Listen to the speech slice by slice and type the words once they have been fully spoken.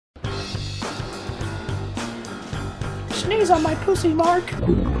sneeze on my pussy, Mark.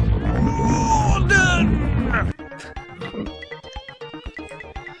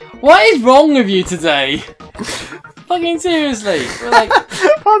 What is wrong with you today? Fucking seriously. We're like,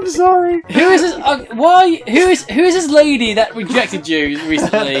 I'm sorry. who is this? Why? Who is this lady that rejected you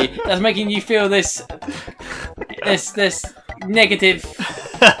recently? That's making you feel this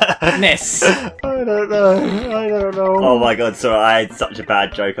negativeness. I don't know. Oh my god, sorry, I had such a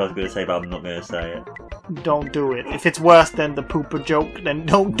bad joke I was going to say, but I'm not going to say it. Don't do it. If it's worse than the pooper joke, then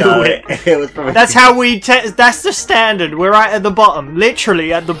don't do No, it. it was probably... That's how we. That's the standard. We're right at the bottom,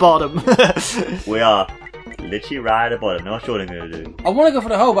 literally at the bottom. We are literally right at the bottom. Now what's Jordan going to do? I want to go for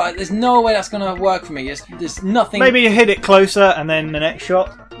the hole, but there's no way that's going to work for me. There's nothing. Maybe you hit it closer, and then the next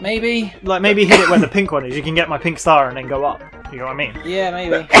shot. Maybe. Like maybe hit it where the pink one is. You can get my pink star and then go up. You know what I mean? Yeah,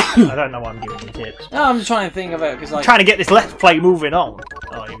 maybe. I don't know why I'm giving you tips. No, I'm just trying to think of it because I'm trying to get this let's play moving on.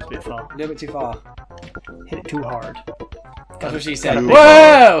 Oh, he was a bit far. a little bit too far. Hit it too hard. That's what she said. Got a bit-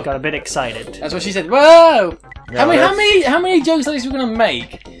 Whoa! Got a bit excited. That's what she said. Whoa! Yeah, How many jokes like this we're gonna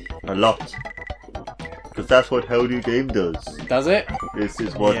make? A lot. Because that's what HowDoGame does. Does it? This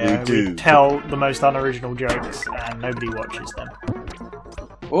is what Yeah, we do. tell the most unoriginal jokes and nobody watches them.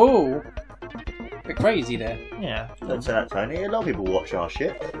 Oh, bit crazy there. Yeah. Don't say that, Tony. A lot of people watch our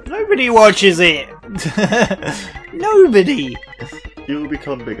shit. Nobody watches it. Nobody. You will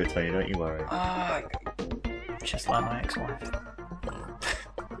become bigger, Tony. Don't you worry. Just like my ex-wife.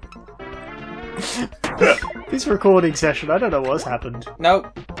 This recording session, I don't know what's happened. Nope.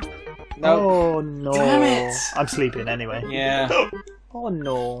 Nope. Oh no. Damn it. I'm sleeping anyway. Yeah. Oh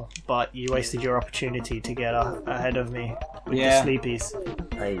no. But you wasted your opportunity to get ahead of me with Yeah. the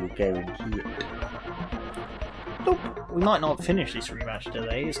sleepies. I will guarantee it. Nope. We might not finish this rematch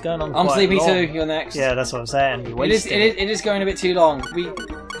today. It's going on I'm quite sleepy long. too. You're next. Yeah, that's what I'm saying. You It wasted is going a bit too long.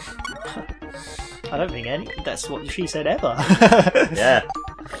 I don't think that's what she said ever. Yeah.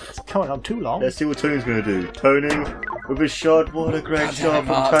 It's going on too long. Let's see what Tony's going to do. Tony, with a shot. What a great God shot damn it,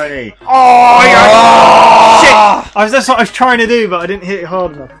 from Mark. Tony. Oh, shit! That's what I was trying to do, but I didn't hit it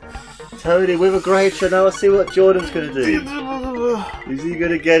hard enough. Tony, with a great shot. Now let's see what Jordan's going to do. Is he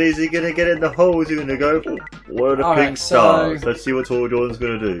going to get it? Is he going to get it in the hole? Is he going to go? What are the Alright, pink so- stars? Let's see what Jordan's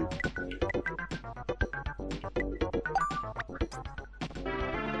going to do.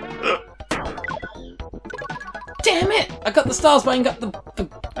 Damn it! I got the stars, but I ain't got the.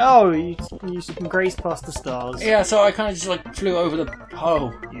 Oh, you grazed past the stars. Yeah, so I kind of just like flew over the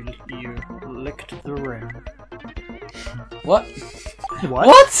hole. You licked the rim. What? What?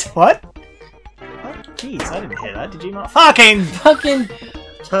 What? What? Jeez, I didn't hear that. Did you not? Fucking Fucking.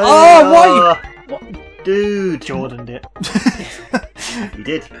 Tony, Oh, why what? Dude. Jordan did. He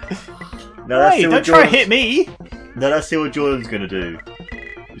did. Now let's Hey, see don't what try to Jordan's... hit me. Now let's see what Jordan's going to do.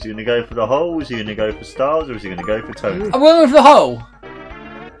 Is he going to go for the hole? Is he going to go for stars? Or is he going to go for Tony? I went over the hole.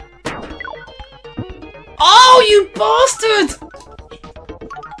 Oh, you bastard!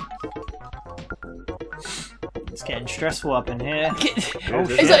 It's getting stressful up in here.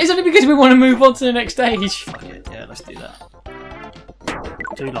 It's only because we want to move on to the next stage. Fuck it. Yeah, let's do that.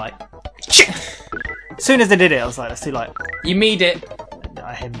 Too light. Shit! As soon as I did it, I was like, that's too light. You made it.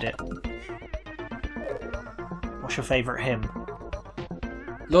 I hemmed it. What's your favourite hymn?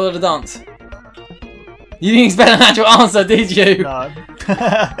 Lord of the Dance. You didn't expect an actual answer, did you? No.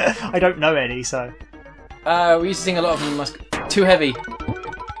 I don't know any, so. We used to sing a lot of them. Too heavy.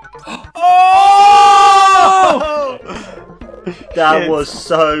 Oh! That was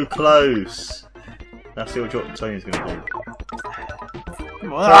so close. Let's see what Tony's going to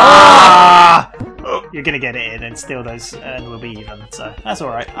do. Ah! You're gonna get it in, and still those, and we'll be even. So that's all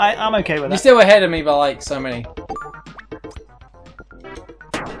right. I'm okay with You're that. still ahead of me by like so many.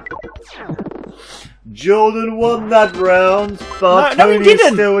 Jordan won that round, but No, he Tony's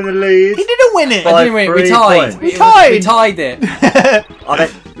didn't. still in the lead. He didn't win it. By I didn't win. We 3 tied. points. We tied. We tied it. I bet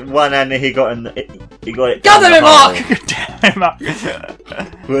one and he got in. He got it. God down damn it, the hole. Mark! Damn it, Mark.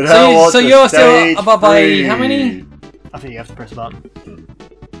 But now on So to you're still stage above by 3. how many? I think you have to press a button.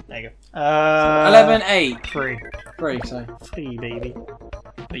 There you go. 11, 8. 3. 3, so. 3, baby.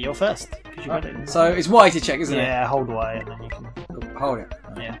 But you're first, because you got it. So it's Y to check, isn't Yeah, hold Y, and then you can. it? Hold it.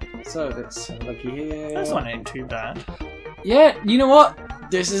 Yeah. So let's have a look here. That's not ain't too bad. Yeah, you know what?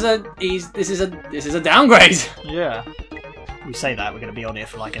 This is a downgrade. Yeah. We say that, we're going to be on here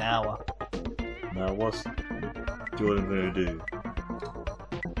for like an hour. Now what's Jordan going to do?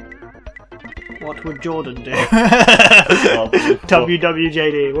 What would Jordan do? Well,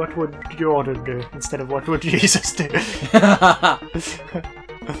 WWJD, what would Jordan do? Instead of what would Jesus do?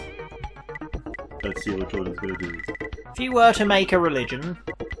 Let's see what Jordan's going to do. If you were to make a religion,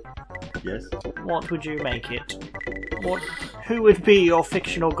 Yes. what would you make it? What? Who would be your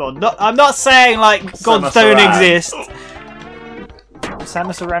fictional god? No, I'm not saying like gods don't exist.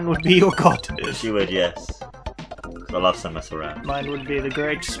 Samus Aran would be your god. She would, yes. I love Samus Aran. Mine would be the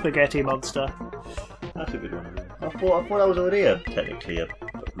great spaghetti monster. That's a good one. I thought that was already technically a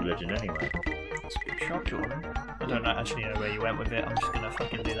religion anyway. That's a good shot, Jordan. I don't actually know where you went with it. I'm just gonna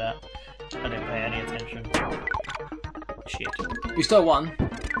fucking do that. I didn't pay any attention. Shit. You stole one,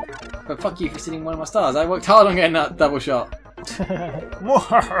 but fuck you for stealing one of my stars. I worked hard on getting that double shot.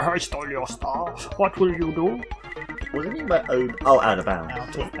 I stole your star. What will you do? Wasn't he my own? Oh, out of bounds.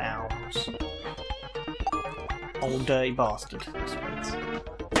 Out of bounds. Old dirty bastard.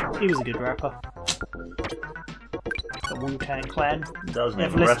 He was a good rapper. The Wu-Tang Clan.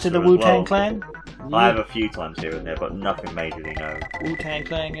 Never listened to the Wu-Tang Clan? I have a few times here and there, but nothing majorly known. Wu-Tang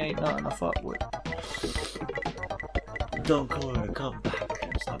Clan ain't nothing to fuck with. Don't call her, come back.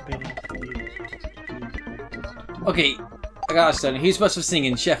 It's not been for you. Okay, I got to who's supposed to be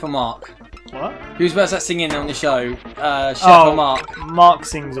singing, Chef or Mark? What? Who's supposed to be singing on the show, Chef or Mark? Mark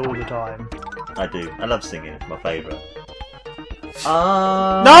sings all the time. I do. I love singing. It's my favourite.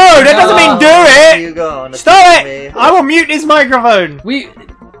 No, that doesn't mean do it! Stop it! I will mute his microphone!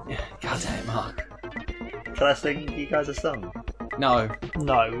 God damn it, Mark. Can I sing you guys a song? No.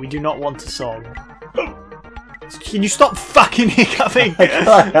 No, we do not want a song. Can you stop fucking hiccuping? I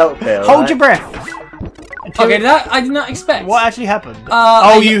can't help it. Hold your breath. Okay, that I did not expect. What actually happened?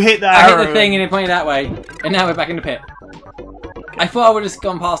 You hit that I arrow. hit the thing and it pointed that way, and now we're back in the pit. I thought I would have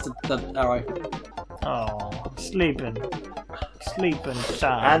gone past the arrow. Oh, sleeping. Sleeping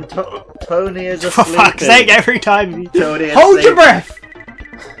time. And Tony is asleep. For fuck's sake, every time you... Tony Hold your breath!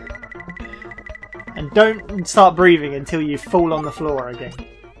 And don't start breathing until you fall on the floor again.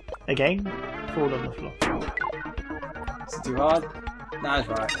 Again? Fall on the floor. Is it too hard? No, it's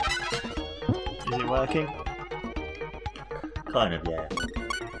right. Is it working? Kind of, yeah.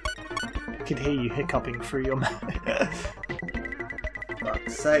 I could hear you hiccuping through your mouth.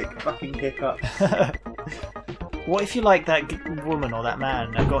 Fuck's sake, fucking hiccup. What if you like that woman or that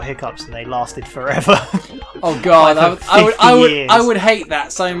man that got hiccups and they lasted forever? Oh god, Like I would hate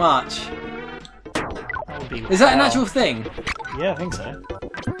that so much. That would be Is that an actual thing? Yeah, I think so.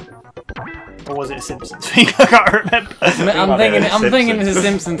 Or was it a Simpsons thing? I can't remember. I'm thinking it's a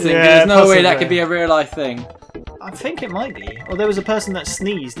Simpsons thing. Yeah, There's no way possibly. that could be a real life thing. I think it might be. Or there was a person that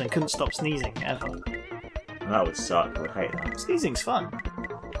sneezed and couldn't stop sneezing ever. That would suck. I would hate that. Sneezing's fun.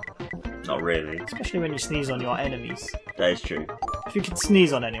 Not really. Especially when you sneeze on your enemies. That is true. If you could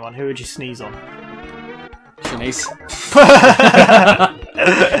sneeze on anyone, who would you sneeze on? Shanice.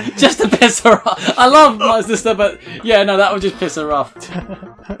 Just to piss her off. I love my sister, but yeah, no, that would just piss her off.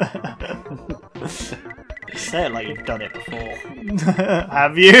 Say it like you've done it before.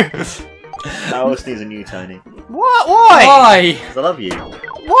 Have you? I will sneeze on you, Tony. What? Why? Why? 'Cause I love you.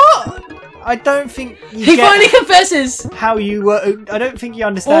 What? I don't think you He get finally confesses! how you work. I don't think you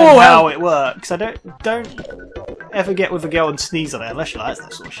understand how it works. I don't ever get with a girl and sneeze on it unless you like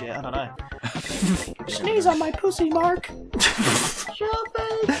that sort of shit. I don't know. Sneeze on my pussy, Mark.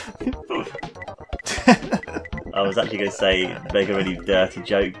 I was actually going to say, make a really dirty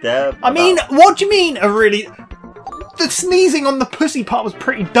joke there. I mean, what do you mean a really... The sneezing on the pussy part was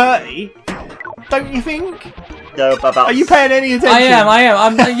pretty dirty. Don't you think? No, about... Are you paying any attention? I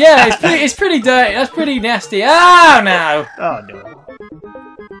am. Yeah, it's pretty dirty. That's pretty nasty. Oh, no. Oh, no.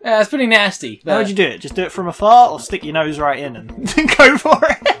 Yeah, that's pretty nasty. How would you do it? Just do it from afar or stick your nose right in and go for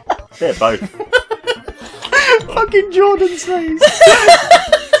it? Yeah, both. Fucking Jordan's face.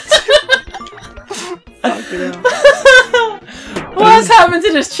 What's happened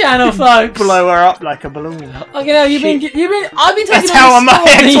to this channel, folks? Blow her up like a balloon. Okay, now I've been taking That's how my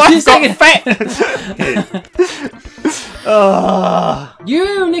ex-wife got fat.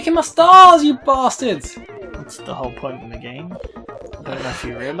 You nicking my stars, you bastards! That's the whole point of the game. I don't know if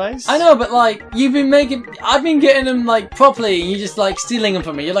you realise. I know, but like I've been getting them like properly, and you're just like stealing them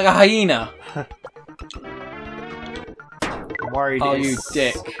from me. You're like a hyena. I'm worried. Oh, you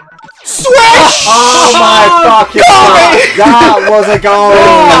dick! Swish! Oh my fucking god! That was a goal!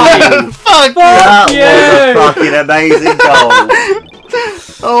 Fuck That you! was a fucking amazing goal!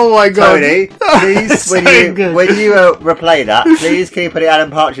 Oh my god! Tony, please, when you replay that, please keep it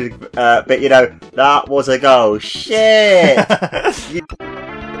Adam Partridge bit. You know, that was a goal. Shit! Shit!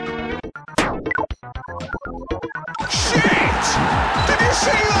 Did you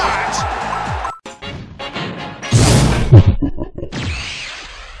see that?